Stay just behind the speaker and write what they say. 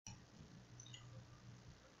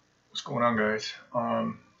What's going on, guys?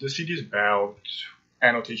 This video is about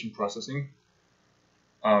annotation processing.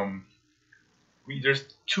 There's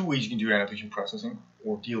two ways you can do annotation processing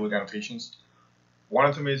or deal with annotations. One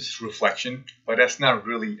of them is reflection, but that's not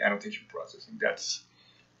really annotation processing. That's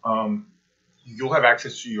you'll have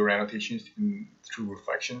access to your annotations through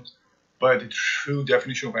reflection, but the true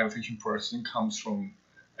definition of annotation processing comes from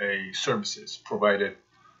services provided.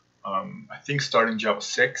 I think starting Java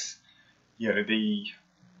 6. Yeah,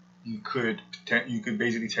 you could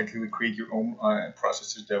basically technically create your own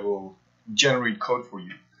processors that will generate code for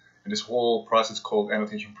you, and this whole process called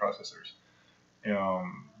annotation processors.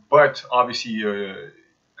 But obviously,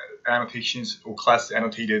 annotations or classes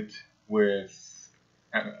annotated with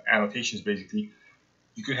annotations, basically,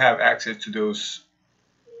 you could have access to those.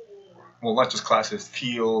 Well, not just classes,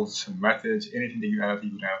 fields, methods, anything that you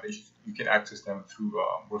annotate with annotations, you can access them through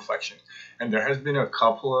reflection. And there have been a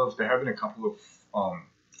couple of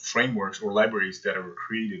frameworks or libraries that were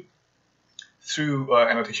created through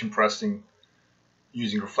annotation processing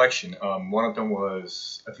using reflection. One of them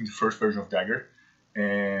was, I think, the first version of Dagger,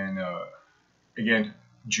 and again,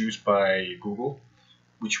 juiced by Google,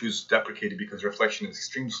 which was deprecated because reflection is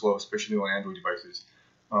extremely slow, especially on Android devices.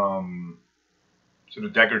 So the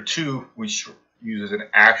Dagger 2, which uses an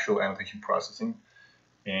actual annotation processing,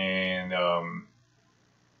 and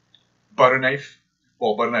Butterknife.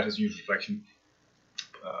 Well, Butterknife has used reflection.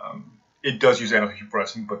 It does use annotation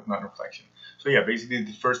processing, but not reflection. So yeah, basically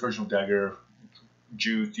the first version of Dagger,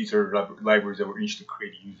 Juice, these are libraries that were initially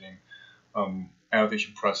created using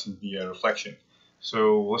annotation processing via reflection.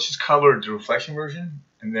 So let's just cover the reflection version,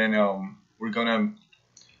 and then we're gonna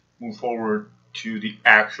move forward to the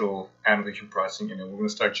actual annotation processing, and then we're gonna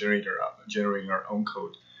start generating our own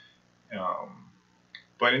code.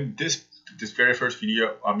 But in this very first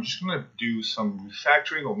video, I'm just gonna do some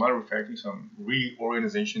refactoring, or not refactoring, some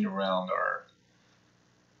reorganization around our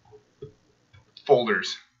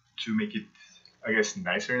folders to make it, I guess,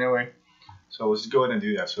 nicer in a way. So let's go ahead and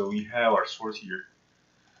do that. So we have our source here.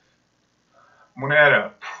 I'm gonna add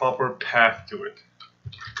a proper path to it.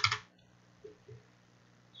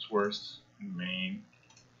 Source, main.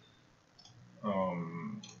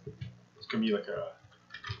 It's gonna be like a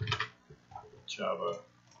Java.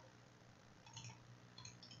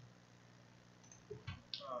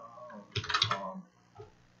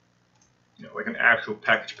 Like an actual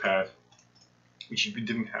package path, which we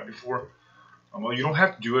didn't have before. Well, you don't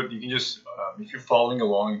have to do it. You can just, if you're following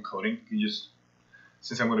along in coding, you can just,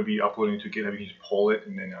 since I'm going to be uploading to GitHub, you can just pull it,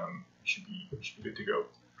 and then you should be good to go.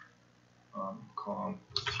 Com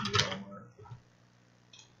tutorial.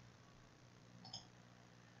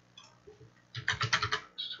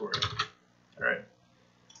 All right.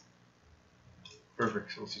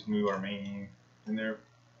 Perfect. So let's just move our main in there.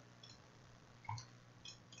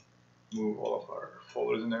 Move all of our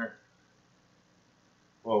folders in there.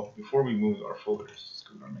 Well, before we move our folders, let's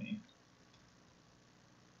go to our main.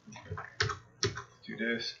 Okay. Let's do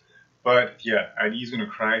this. But yeah, ID is going to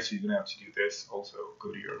cry, so you're going to have to do this. Also,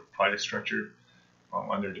 go to your project structure,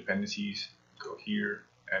 under dependencies, go here,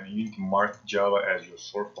 and you need to mark Java as your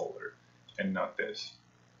source folder and not this.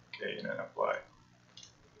 Okay, and then apply.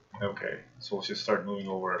 Okay, so let's just start moving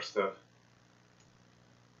over our stuff.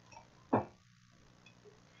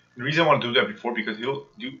 The reason I want to do that before, because it'll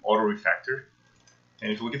do auto refactor,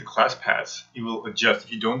 and if you look at the class paths, it will adjust.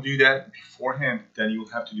 If you don't do that beforehand, then you will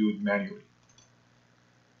have to do it manually.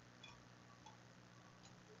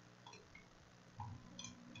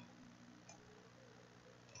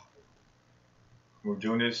 We're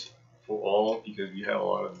doing this for all because we have a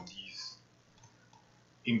lot of these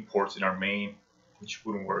imports in our main, which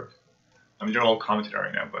wouldn't work. I mean, they're all commented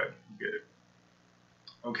right now, but you get it.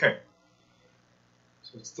 Okay.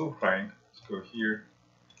 So it's still crying. Let's go here.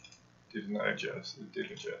 Did not adjust. It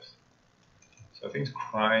did adjust. So I think it's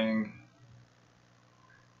crying.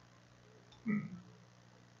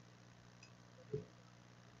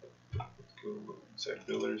 Let's go inside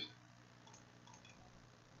builders.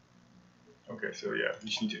 Okay, so yeah, you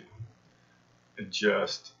just need to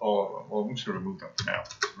adjust all of them. Well, I'm just going to remove them for now.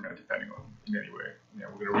 We're not depending on them in any way. Yeah,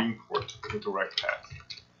 we're going to re-import the direct path.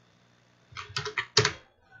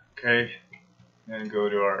 Okay, and go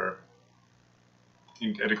to our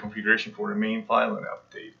edit configuration for the main file and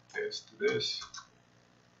update this to this.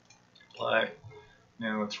 Apply.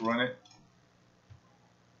 Now let's run it.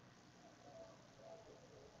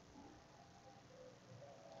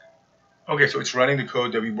 Okay, so it's running the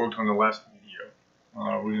code that we worked on the last video.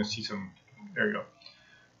 We're going to see some. There you go.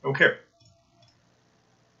 Okay.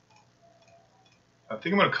 I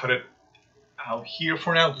think I'm going to cut it out here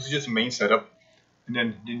for now. This is just the main setup. And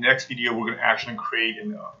then the next video, we're going to actually create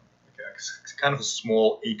a kind of a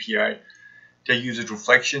small API that uses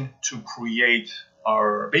reflection to create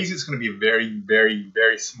our. Basically, it's going to be a very, very,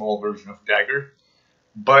 very small version of Dagger,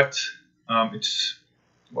 but it's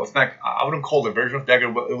not. I wouldn't call it a version of Dagger,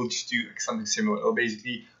 but it will just do something similar.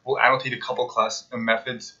 We'll annotate a couple class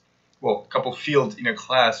methods, well, a couple fields in a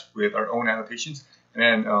class with our own annotations, and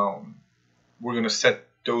then we're going to set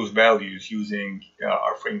those values using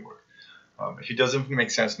our framework. If it doesn't make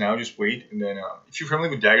sense now, just wait, and then if you're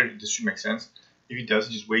familiar with Dagger, this should make sense. If it does,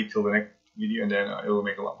 just wait till the next video, and then it will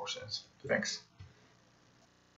make a lot more sense. So thanks.